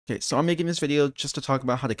Okay, so I'm making this video just to talk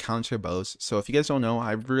about how to counter bows. So if you guys don't know,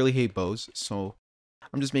 I really hate bows, so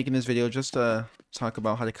I'm just making this video just to talk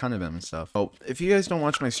about how to counter them and stuff. Oh, if you guys don't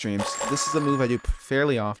watch my streams, this is a move I do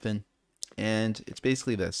fairly often, and it's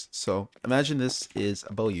basically this. So imagine this is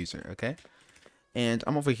a bow user, okay? And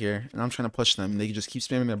I'm over here, and I'm trying to push them, and they can just keep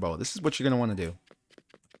spamming their bow. This is what you're going to want to do.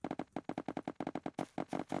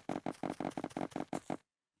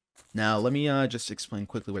 Now, let me just explain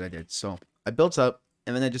quickly what I did. So I built up,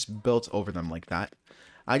 and then I just built over them like that.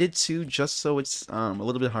 I did two just so it's a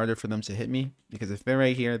little bit harder for them to hit me, because if they're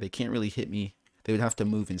right here, they can't really hit me. They would have to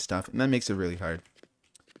move and stuff, and that makes it really hard.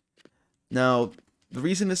 Now, the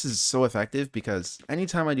reason this is so effective, because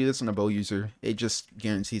anytime I do this on a bow user, it just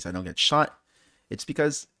guarantees I don't get shot. It's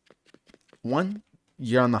because, one,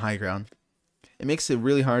 you're on the high ground. It makes it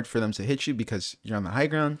really hard for them to hit you because you're on the high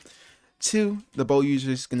ground. Two, the bow user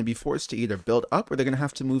is going to be forced to either build up or they're going to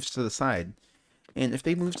have to move to the side. And if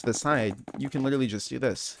they move to the side, you can literally just do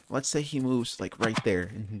this. Let's say he moves like right there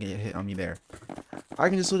and he can get hit on me there. I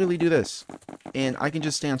can just literally do this, and I can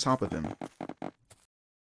just stay on top of him.